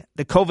UK,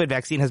 the COVID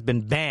vaccine has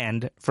been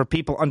banned for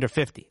people under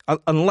 50,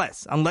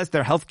 unless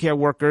they're healthcare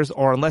workers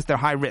or unless they're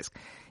high risk.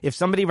 If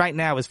somebody right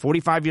now is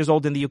 45 years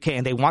old in the UK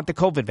and they want the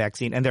COVID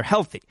vaccine and they're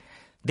healthy,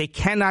 they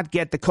cannot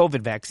get the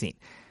COVID vaccine.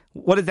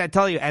 What does that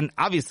tell you? And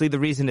obviously the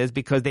reason is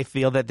because they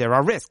feel that there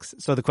are risks.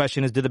 So the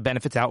question is, do the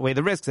benefits outweigh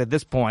the risks? At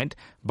this point,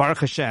 Baruch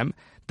Hashem,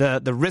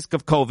 the risk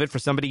of COVID for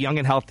somebody young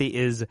and healthy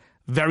is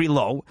very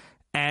low.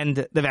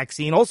 And the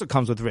vaccine also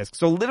comes with risks.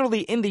 So literally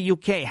in the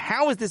UK,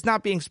 how is this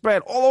not being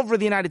spread all over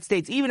the United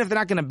States, even if they're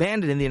not going to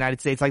ban it in the United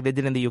States like they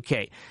did in the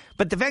UK?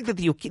 But the fact that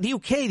the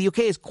UK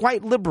is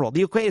quite liberal.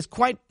 The UK is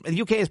quite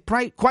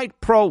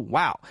pro.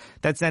 Wow.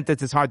 That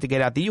sentence is hard to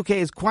get out. The UK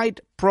is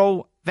quite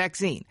pro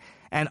vaccine.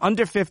 And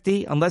under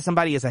 50, unless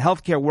somebody is a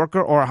healthcare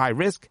worker or a high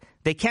risk,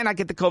 they cannot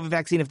get the COVID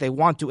vaccine if they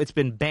want to. It's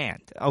been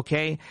banned.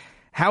 Okay.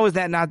 How is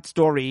that not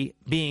story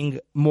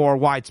being more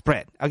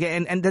widespread? Okay,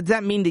 and does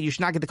that mean that you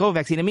should not get the COVID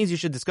vaccine? It means you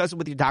should discuss it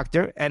with your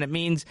doctor, and it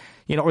means,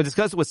 or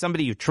discuss it with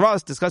somebody you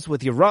trust, discuss it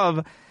with your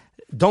Rav.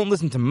 Don't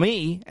listen to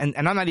me, and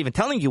I'm not even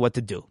telling you what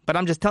to do, but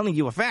I'm just telling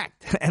you a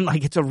fact, and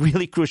it's a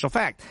really crucial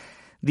fact.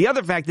 The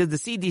other fact is the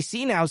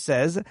CDC now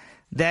says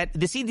that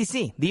the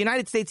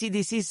United States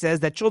CDC says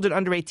that children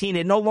under 18,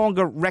 it no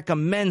longer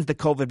recommends the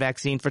COVID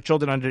vaccine for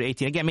children under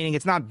 18. Again, meaning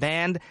it's not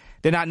banned.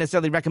 They're not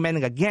necessarily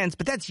recommending against,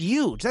 but that's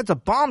huge. That's a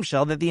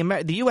bombshell that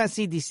the U.S.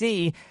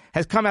 CDC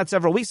has come out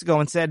several weeks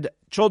ago and said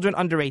children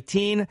under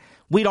 18,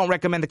 we don't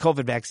recommend the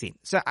COVID vaccine.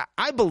 So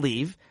I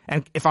believe,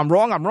 and if I'm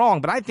wrong, I'm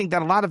wrong, but I think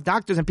that a lot of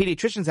doctors and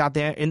pediatricians out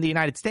there in the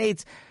United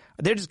States,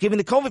 they're just giving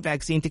the COVID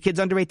vaccine to kids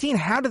under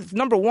 18.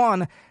 Number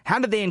one, how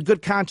do they in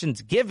good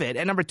conscience give it?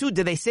 And number two,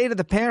 do they say to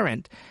the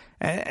parent,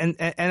 and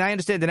I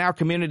understand in our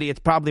community it's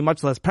probably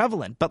much less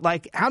prevalent, but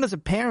how does a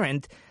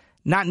parent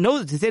not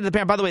know to say to the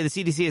parent, by the way, the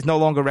CDC is no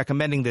longer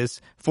recommending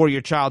this for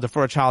your child or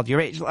for a child your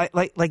age?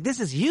 Like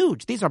this is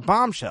huge. These are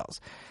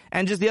bombshells.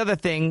 And just the other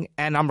thing,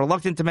 and I'm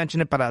reluctant to mention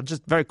it, but I'll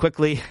just very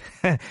quickly,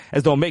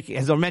 as though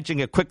mentioning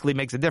it quickly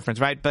makes a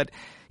difference, right? But,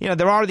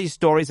 there are these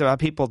stories about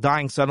people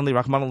dying suddenly,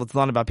 Rahman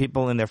al-Islam, about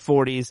people in their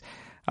 40s,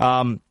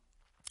 and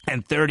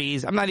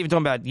 30s. I'm not even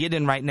talking about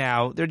Yidden right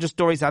now. There are just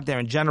stories out there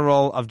in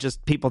general of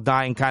just people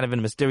dying kind of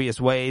in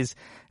mysterious ways.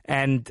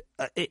 And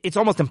it's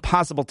almost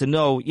impossible to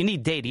know. You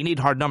need data. You need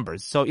hard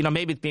numbers. So,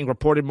 maybe it's being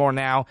reported more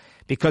now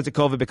because of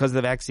COVID, because of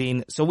the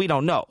vaccine. So we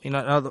don't know. In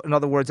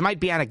other words, it might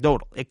be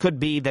anecdotal. It could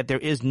be that there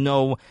is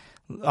no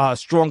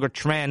stronger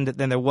trend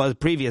than there was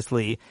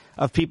previously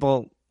of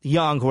people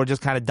young who are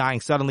just kind of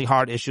dying suddenly,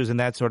 heart issues and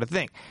that sort of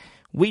thing.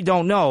 We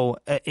don't know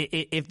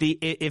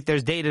if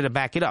there's data to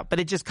back it up,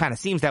 but it just kind of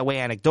seems that way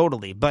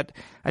anecdotally. But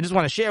I just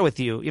want to share with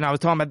you, I was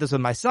talking about this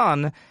with my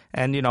son,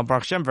 and,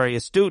 Baruch Hashem, very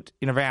astute,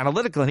 very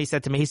analytical, and he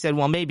said to me,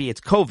 well, maybe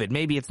it's COVID.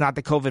 Maybe it's not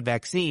the COVID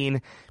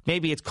vaccine.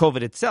 Maybe it's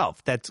COVID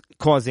itself that's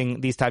causing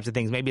these types of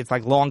things. Maybe it's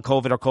like long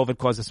COVID or COVID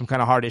causes some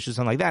kind of heart issue,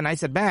 something like that. And I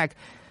said back,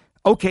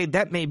 okay,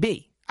 that may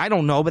be. I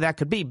don't know, but that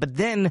could be. But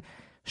then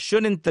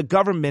shouldn't the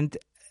government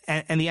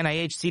and the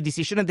NIH,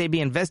 CDC, shouldn't they be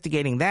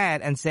investigating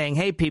that and saying,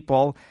 hey,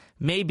 people,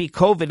 maybe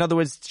COVID, in other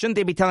words, shouldn't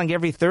they be telling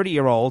every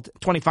 30-year-old,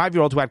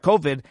 25-year-old who had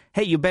COVID,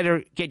 hey, you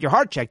better get your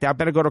heart checked out,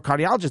 better go to a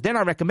cardiologist. They're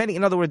not recommending,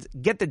 in other words,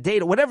 get the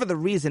data, whatever the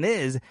reason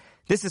is,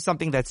 this is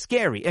something that's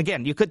scary.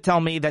 Again, you could tell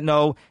me that,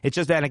 no, it's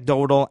just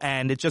anecdotal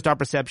and it's just our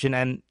perception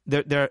and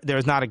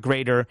there's not a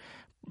greater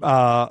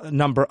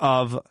number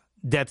of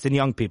deaths in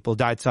young people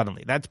died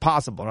suddenly. That's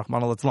possible,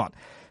 Rahman al-Islam.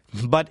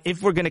 But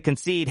if we're going to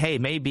concede, hey,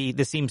 maybe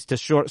this seems to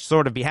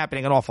sort of be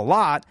happening an awful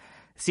lot,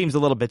 seems a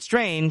little bit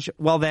strange,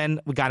 well, then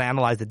we got to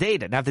analyze the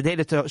data. Now, if the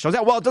data shows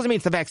out, well, it doesn't mean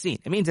it's the vaccine.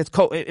 It means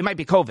it might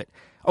be COVID.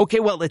 Okay,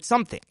 well, it's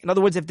something. In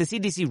other words, if the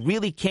CDC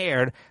really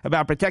cared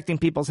about protecting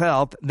people's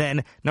health,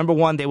 then number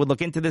one, they would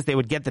look into this. They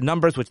would get the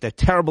numbers, which they're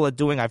terrible at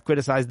doing. I've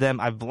criticized them.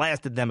 I've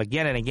blasted them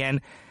again and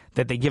again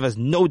that they give us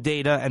no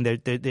data, and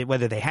they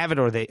whether they have it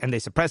or they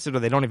suppress it or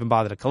they don't even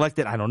bother to collect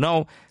it. I don't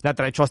know. Not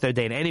that I trust their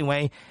data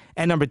anyway.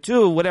 And number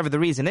two, whatever the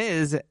reason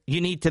is,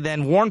 you need to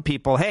then warn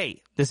people,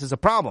 hey, this is a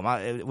problem.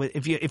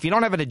 If you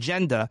don't have an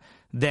agenda,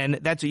 then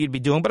that's what you'd be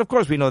doing. But of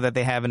course we know that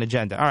they have an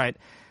agenda. All right.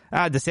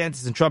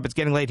 DeSantis and Trump, it's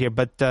getting late here,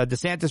 but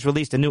DeSantis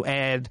released a new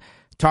ad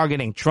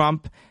targeting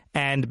Trump.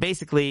 And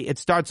basically it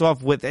starts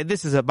off with,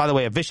 this is by the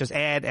way, a vicious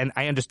ad. And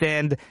I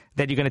understand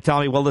that you're going to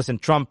tell me, well, listen,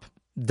 Trump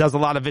does a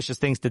lot of vicious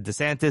things to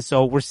DeSantis.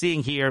 So we're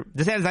seeing here,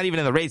 DeSantis not even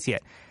in the race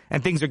yet,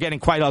 and things are getting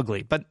quite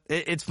ugly. But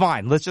it's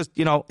fine. Let's just,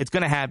 it's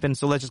going to happen.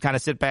 So let's just kind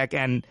of sit back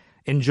and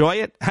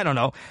enjoy it. I don't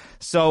know.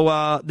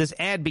 So this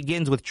ad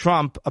begins with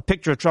Trump, a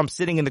picture of Trump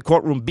sitting in the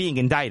courtroom being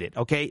indicted.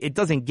 Okay, it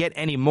doesn't get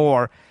any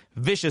more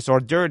vicious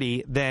or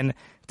dirty than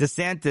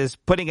DeSantis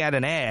putting out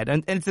an ad,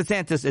 and it's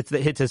DeSantis,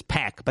 it's his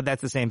PAC, but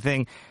that's the same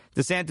thing.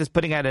 DeSantis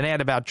putting out an ad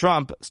about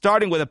Trump,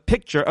 starting with a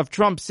picture of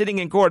Trump sitting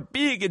in court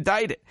being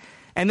indicted.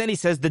 And then he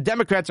says the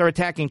Democrats are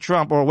attacking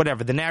Trump, or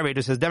whatever. The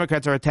narrator says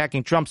Democrats are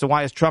attacking Trump, so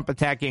why is Trump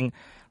attacking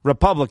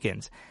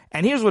Republicans?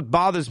 And here's what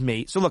bothers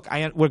me. So look,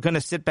 we're going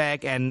to sit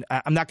back, and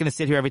I'm not going to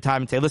sit here every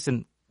time and say,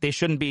 listen, they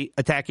shouldn't be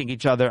attacking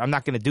each other. I'm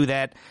not going to do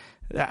that.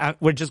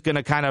 We're just going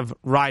to kind of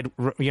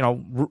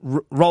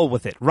roll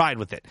with it, ride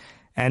with it.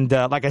 And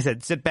like I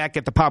said, sit back,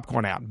 get the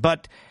popcorn out.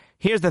 But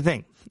here's the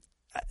thing.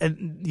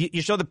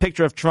 You show the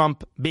picture of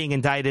Trump being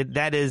indicted.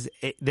 That is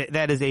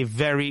a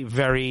very,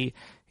 very,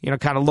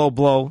 kind of low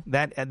blow.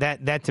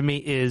 That to me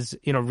is,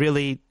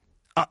 really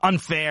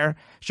unfair,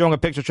 showing a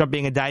picture of Trump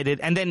being indicted.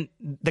 And then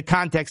the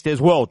context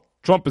is, well,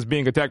 Trump is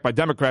being attacked by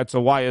Democrats,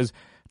 so why is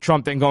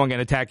Trump then going and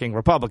attacking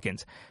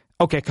Republicans?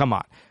 Okay, come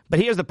on. But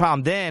here's the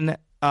problem. Then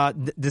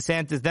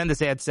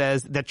DeSantis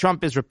says that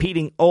Trump is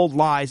repeating old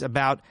lies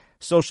about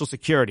Social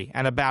Security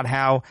and about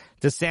how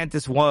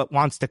DeSantis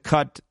wants to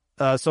cut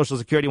Social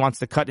Security, wants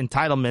to cut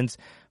entitlements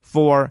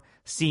for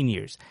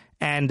seniors.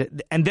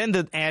 And then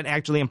the ad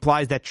actually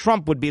implies that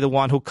Trump would be the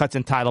one who cuts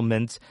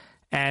entitlements,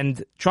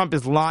 and Trump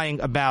is lying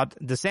about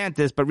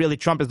DeSantis, but really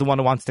Trump is the one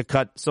who wants to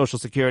cut Social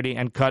Security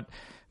and cut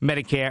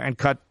Medicare and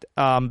cut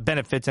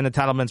benefits and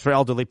entitlements for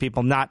elderly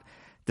people, not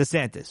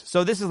DeSantis.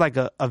 So this is like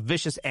a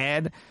vicious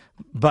ad,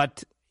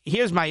 but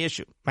here's my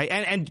issue.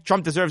 And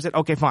Trump deserves it.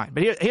 Okay, fine.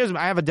 But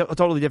I have a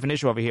totally different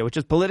issue over here, which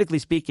is, politically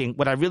speaking,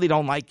 what I really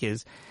don't like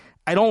is,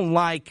 I don't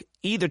like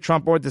either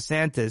Trump or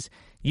DeSantis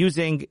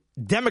using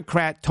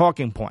Democrat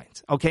talking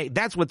points. Okay,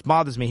 that's what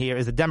bothers me here,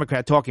 is the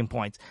Democrat talking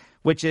points,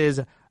 which is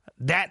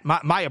that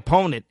my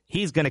opponent,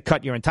 he's going to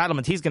cut your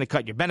entitlements, he's going to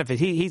cut your benefits,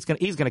 he's going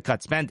to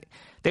cut spending.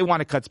 They want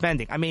to cut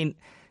spending. I mean,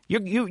 you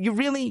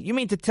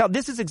mean to tell,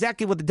 this is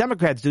exactly what the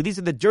Democrats do. These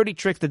are the dirty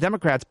tricks the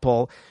Democrats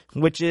pull,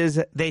 which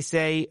is they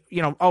say,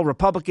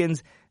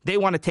 Republicans, they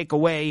want to take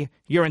away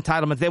your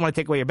entitlements, they want to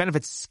take away your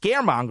benefits,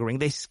 scaremongering.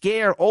 They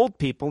scare old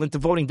people into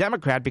voting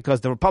Democrat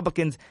because the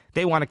Republicans,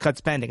 they want to cut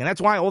spending. And that's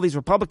why all these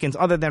Republicans,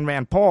 other than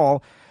Rand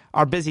Paul,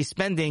 are busy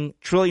spending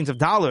trillions of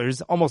dollars,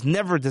 they almost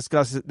never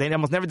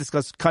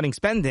discuss cutting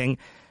spending,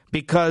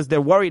 because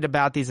they're worried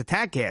about these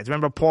attack ads.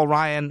 Remember Paul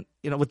Ryan,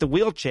 with the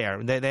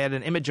wheelchair, they had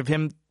an image of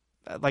him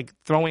like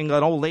throwing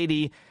an old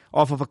lady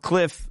off of a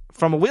cliff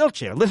from a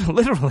wheelchair,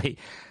 literally,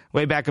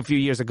 way back a few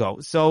years ago.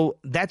 So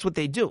that's what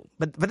they do.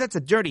 But that's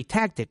a dirty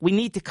tactic. We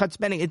need to cut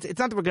spending. It's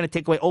not that we're going to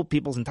take away old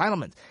people's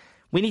entitlements.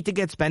 We need to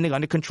get spending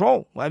under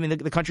control. I mean,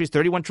 the country is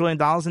 $31 trillion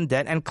in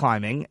debt and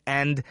climbing,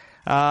 and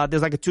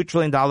there's like a $2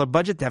 trillion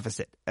budget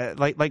deficit.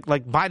 Like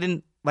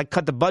Biden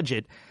cut the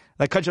budget.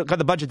 Cut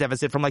the budget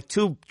deficit from like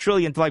 $2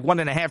 trillion to like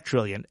 $1.5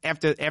 trillion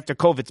after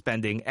COVID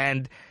spending,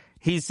 and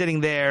he's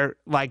sitting there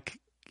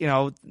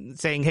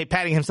saying, hey,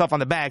 patting himself on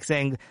the back,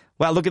 saying,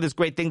 well, look at this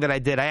great thing that I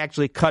did. I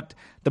actually cut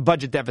the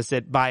budget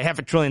deficit by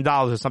 $500 billion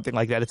or something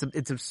like that.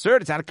 It's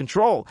absurd. It's out of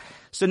control.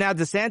 So now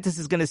DeSantis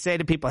is going to say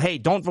to people, hey,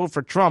 don't vote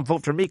for Trump,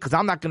 vote for me, because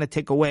I'm not going to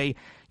take away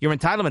your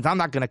entitlements. I'm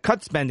not going to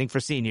cut spending for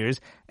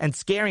seniors, and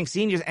scaring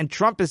seniors. And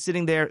Trump is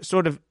sitting there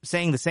sort of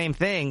saying the same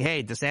thing.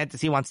 Hey,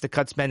 DeSantis, he wants to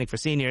cut spending for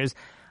seniors.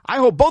 I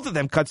hope both of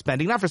them cut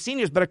spending, not for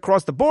seniors, but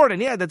across the board.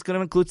 And yeah, that's going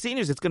to include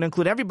seniors. It's going to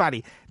include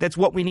everybody. That's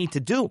what we need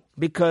to do,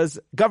 because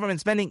government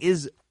spending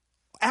is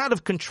out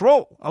of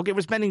control. Okay, we're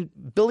spending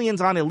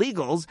billions on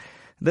illegals.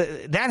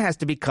 That has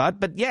to be cut.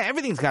 But yeah,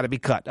 everything's got to be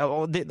cut.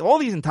 All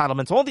these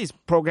entitlements, all these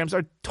programs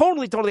are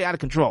totally, totally out of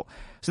control.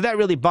 So that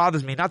really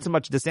bothers me. Not so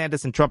much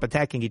DeSantis and Trump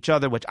attacking each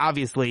other, which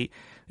obviously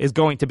is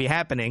going to be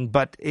happening,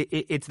 but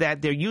it's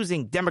that they're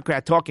using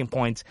Democrat talking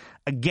points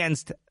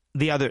against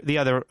the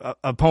other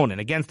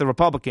opponent, against the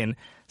Republican,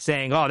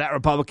 saying, oh, that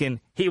Republican,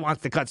 he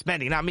wants to cut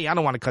spending. Not me. I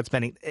don't want to cut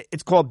spending.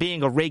 It's called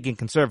being a Reagan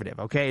conservative.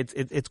 Okay.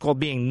 It's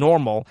called being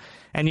normal.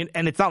 And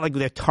it's not like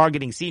they're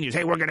targeting seniors.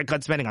 Hey, we're going to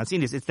cut spending on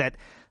seniors. It's that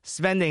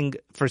spending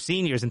for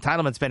seniors,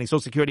 entitlement spending, Social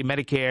Security,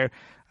 Medicare,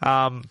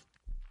 and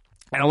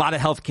a lot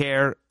of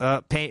healthcare,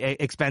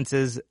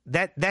 expenses,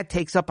 that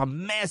takes up a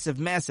massive,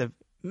 massive,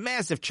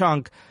 massive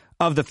chunk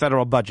of the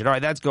federal budget. All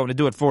right. That's going to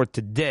do it for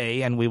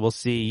today, and we will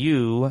see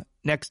you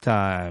next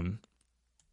time.